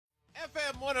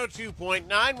102.9,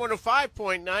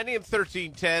 105.9, AM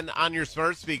 1310 on your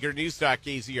smart speaker. Newstalk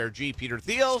KZRG, Peter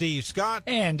Thiele. Steve Scott.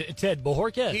 And Ted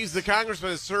Bojorquez. He's the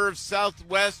congressman who serves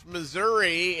Southwest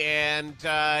Missouri, and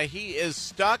he is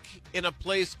stuck in a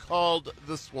place called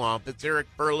the Swamp. It's Eric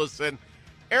Burlison.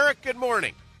 Eric, good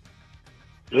morning.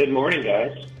 Good morning,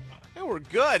 guys. Yeah, we're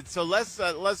good. So let's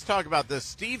talk about this.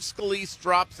 Steve Scalise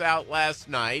drops out last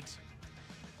night.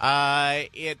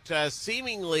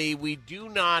 Seemingly we do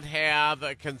not have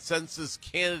a consensus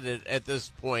candidate at this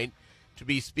point to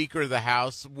be Speaker of the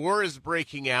House. War is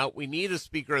breaking out. We need a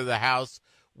Speaker of the House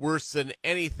worse than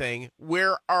anything.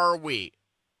 Where are we?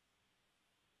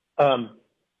 We're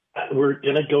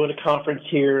going to go into conference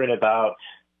here in about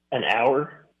an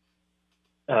hour.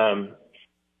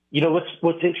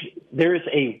 What's interesting, there is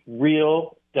a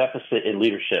real deficit in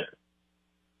leadership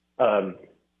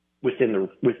within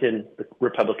the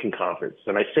Republican conference.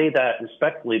 And I say that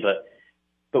respectfully,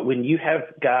 but when you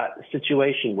have got a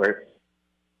situation where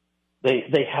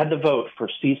they had the vote for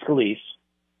Steve Scalise,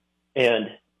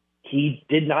 and he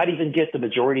did not even get the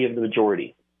majority of the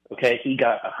majority. Okay, he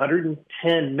got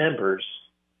 110 members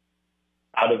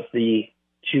out of the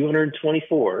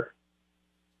 224,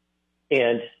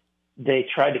 and they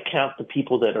tried to count the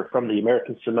people that are from the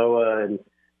American Samoa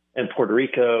and Puerto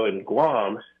Rico and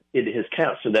Guam into his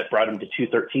count. So that brought him to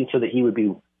 213, so that he would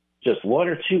be just one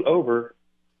or two over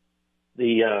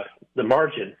the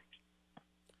margin.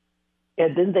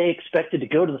 And then they expected to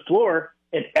go to the floor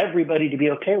and everybody to be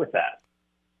okay with that.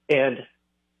 And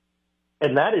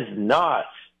that is not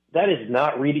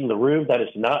reading the room. That is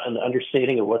not an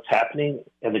understanding of what's happening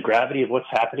and the gravity of what's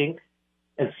happening.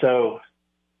 And so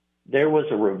there was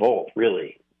a revolt,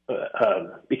 really,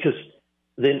 because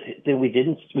then we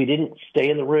didn't stay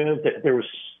in the room. There was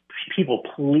people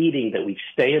pleading that we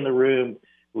stay in the room,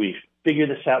 we figure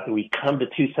this out, that we come to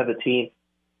 217.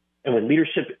 And when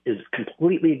leadership is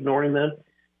completely ignoring them,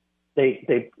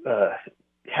 they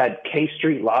had K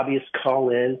Street lobbyists call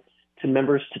in to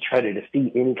members to try to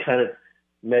defeat any kind of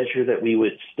measure that we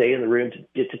would stay in the room to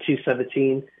get to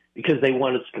 217, because they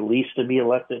wanted Scalise to be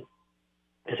elected,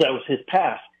 because that was his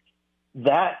path.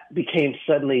 That became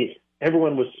suddenly,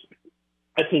 everyone was,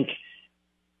 I think,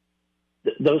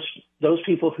 those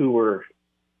people who were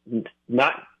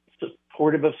not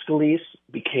supportive of Scalise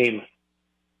became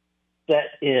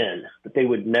set in that they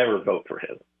would never vote for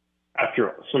him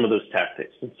after some of those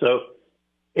tactics. And so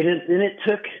it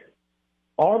took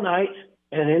all night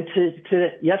and into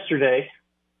yesterday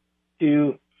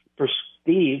for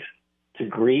Steve to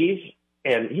grieve.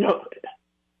 And,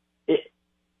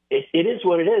 it is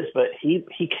what it is, but he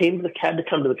had to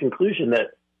come to the conclusion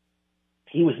that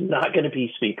he was not going to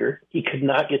be speaker. He could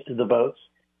not get to the votes.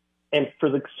 And for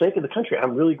the sake of the country,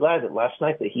 I'm really glad that last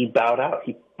night that he bowed out.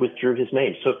 He withdrew his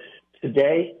name. So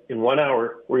today, in 1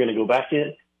 hour, we're going to go back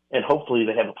in, and hopefully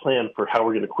they have a plan for how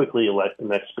we're going to quickly elect the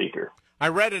next speaker. I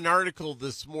read an article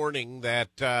this morning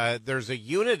that there's a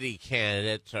unity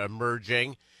candidate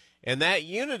emerging, and that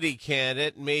unity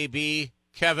candidate may be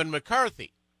Kevin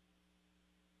McCarthy.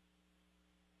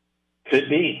 Could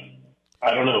be.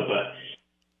 I don't know, but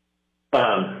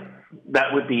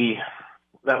that would be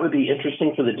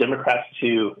interesting for the Democrats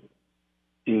to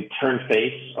turn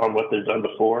face on what they've done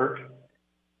before.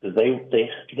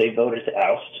 They voted to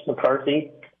oust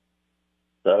McCarthy,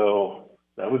 so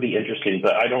that would be interesting.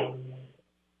 But I don't.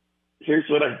 Here's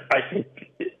what I think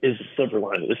is the silver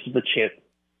lining. This is the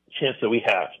chance that we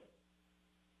have.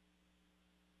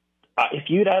 If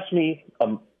you'd asked me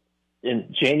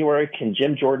in January, can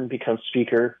Jim Jordan become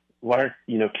speaker?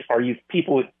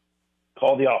 People would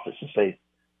call the office and say,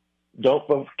 don't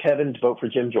vote for Kevin, vote for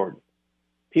Jim Jordan.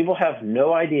 People have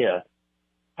no idea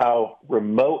how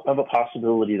remote of a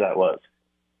possibility that was.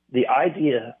 The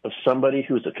idea of somebody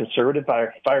who's a conservative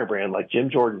firebrand like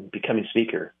Jim Jordan becoming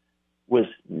speaker was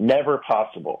never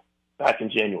possible back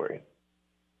in January.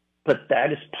 But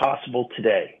that is possible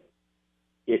today.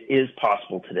 It is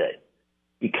possible today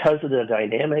because of the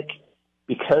dynamic,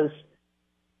 because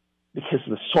the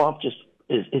swamp just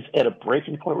is at a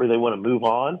breaking point where they want to move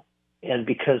on, and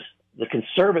because the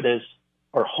conservatives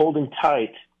are holding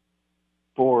tight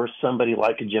for somebody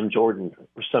like a Jim Jordan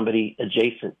or somebody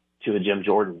adjacent to a Jim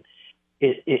Jordan.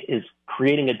 It is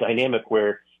creating a dynamic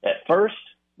where at first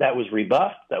that was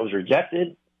rebuffed, that was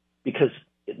rejected because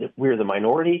we're the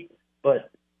minority,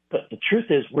 but the truth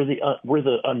is we're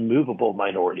the unmovable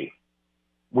minority.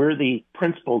 We're the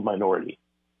principled minority.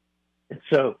 And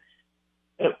so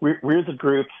we're the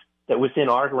group that within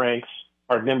our ranks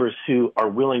are members who are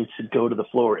willing to go to the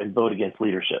floor and vote against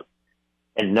leadership.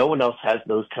 And no one else has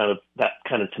that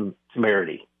kind of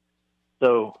temerity.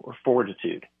 So, or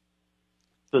fortitude.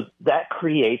 So that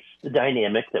creates the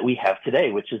dynamic that we have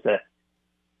today, which is that,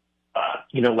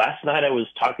 last night I was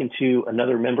talking to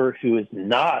another member who is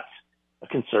not a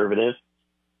conservative,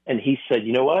 and he said,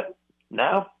 you know what?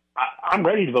 Now I'm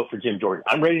ready to vote for Jim Jordan.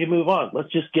 I'm ready to move on.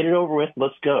 Let's just get it over with.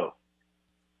 Let's go.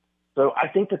 So I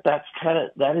think that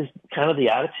is kind of the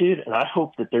attitude, and I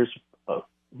hope that there's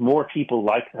more people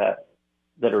like that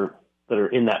are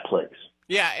in that place.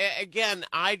 Yeah. Again,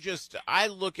 I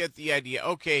look at the idea.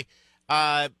 Okay,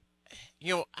 out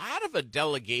of a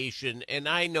delegation, and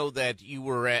I know that you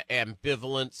were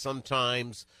ambivalent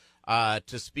sometimes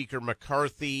to Speaker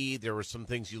McCarthy. There were some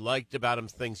things you liked about him,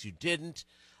 things you didn't.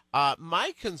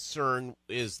 My concern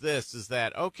is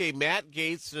that, okay, Matt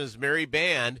Gaetz and his merry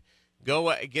band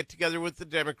go get together with the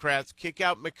Democrats, kick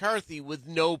out McCarthy with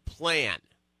no plan.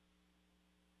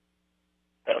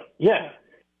 Yeah,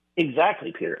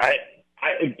 exactly, Peter. I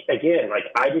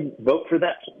didn't vote for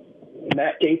that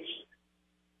Matt Gaetz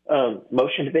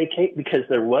motion to vacate because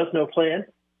there was no plan.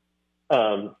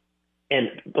 But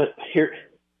here,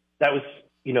 that was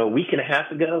a week and a half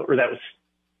ago,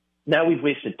 now we've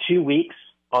wasted 2 weeks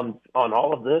on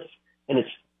all of this, and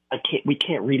we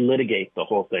can't relitigate the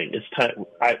whole thing. It's time.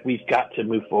 We've got to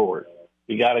move forward.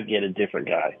 We got to get a different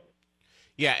guy.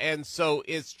 Yeah, and so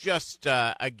it's just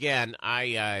again,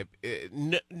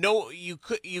 you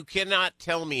cannot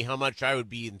tell me how much I would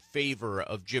be in favor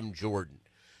of Jim Jordan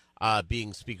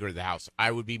being Speaker of the House.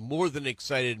 I would be more than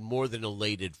excited, more than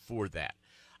elated for that.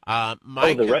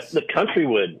 The country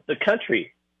would. The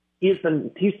country. He's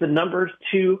the number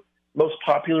 2 most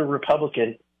popular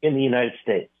Republican in the United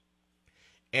States.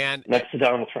 And next to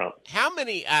Donald Trump. How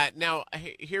many? Now,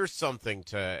 here's something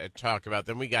to talk about.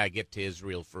 Then we got to get to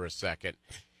Israel for a second.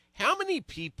 How many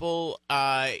people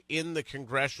in the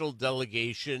congressional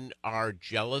delegation are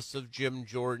jealous of Jim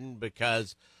Jordan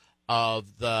because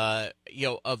of the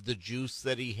juice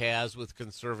that he has with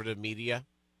conservative media?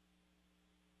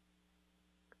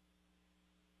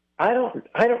 I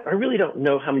really don't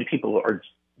know how many people are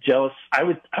jealous. I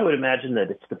would imagine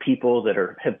that it's the people that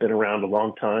have been around a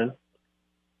long time.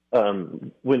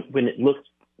 When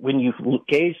you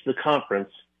gauge the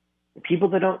conference, the people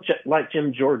that don't like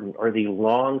Jim Jordan are the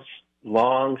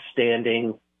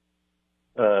long-standing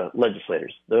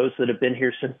legislators. Those that have been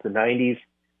here since the 90s.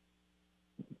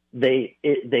 They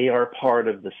are part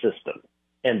of the system,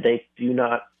 and they do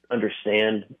not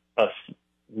understand us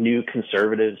new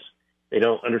conservatives. They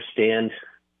don't understand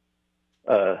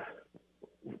that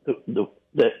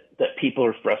people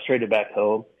are frustrated back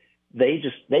home. They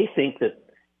think that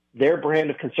their brand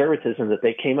of conservatism that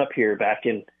they came up here back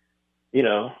in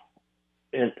the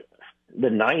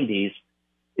 90s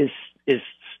is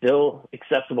still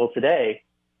acceptable today.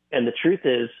 And the truth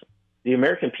is, the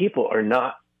American people are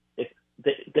not.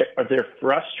 They're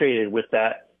frustrated with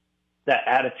that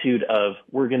attitude of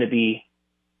we're going to be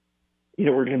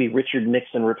Richard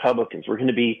Nixon Republicans. We're going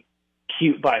to be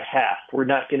cute by half. We're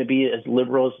not going to be as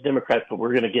liberal as Democrats, but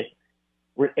we're not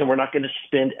going to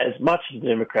spend as much as the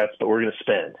Democrats, but we're going to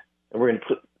spend.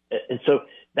 And so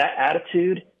that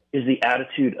attitude is the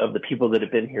attitude of the people that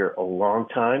have been here a long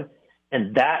time.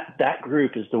 And that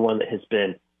group is the one that has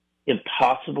been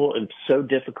impossible and so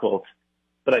difficult.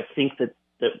 But I think that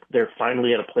they're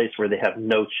finally at a place where they have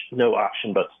no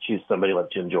option but to choose somebody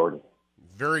like Jim Jordan.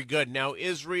 Very good. Now,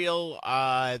 Israel,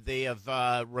 they have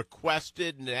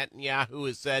requested, Netanyahu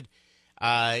has said,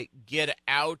 get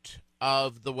out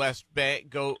of the West Bank,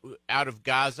 go out of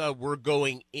Gaza. We're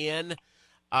going in.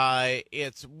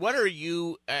 What are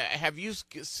you, have you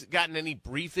gotten any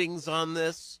briefings on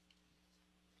this?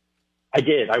 I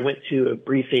did. I went to a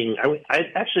briefing. I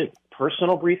actually a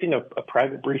personal briefing, a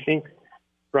private briefing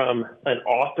from an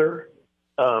author.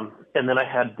 And then I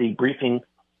had the briefing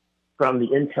from the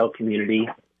intel community.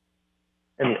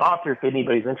 And the author, if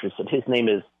anybody's interested, his name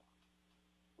is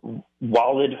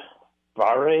Walid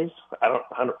Vares. I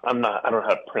don't know how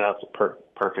to pronounce it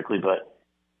perfectly, but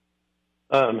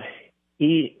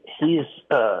he's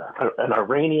an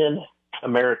Iranian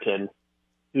American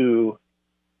who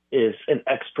is an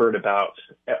expert about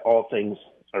all things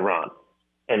Iran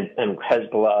and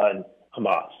Hezbollah and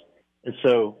Hamas. And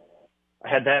so I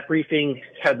had that briefing,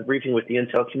 had the briefing with the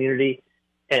intel community,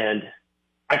 and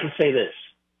I can say this.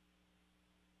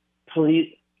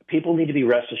 People need to be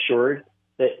rest assured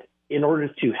that in order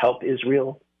to help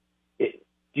Israel,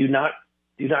 do not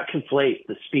conflate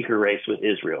the speaker race with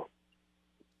Israel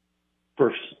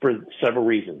for several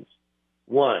reasons.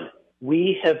 One,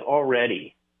 we have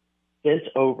already sent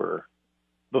over,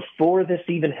 before this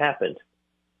even happened,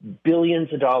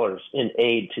 billions of dollars in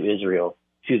aid to Israel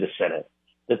to the Senate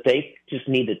that they just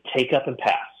need to take up and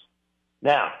pass.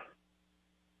 Now,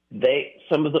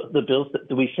 some of the bills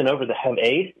that we sent over that have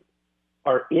aid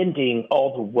are ending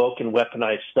all the woke and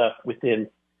weaponized stuff within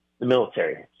the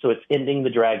military. So it's ending the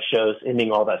drag shows,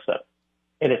 ending all that stuff.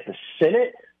 And if the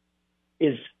Senate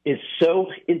is so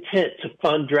intent to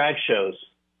fund drag shows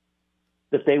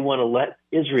that they want to let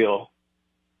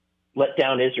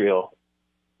down Israel,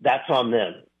 that's on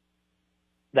them.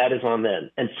 That is on them.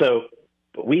 And so,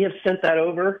 but we have sent that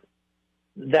over.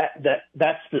 That's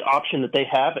the option that they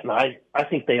have, and I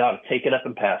think they ought to take it up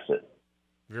and pass it.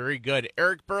 Very good.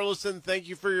 Eric Burlison, thank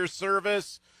you for your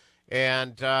service.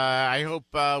 And I hope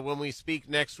when we speak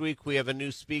next week, we have a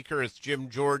new speaker. It's Jim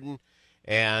Jordan,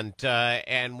 and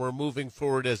we're moving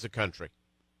forward as a country.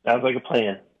 Sounds like a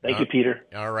plan. Thank you, Peter.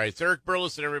 All right. It's Eric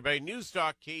Burlison, everybody.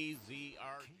 Newstalk KZRG.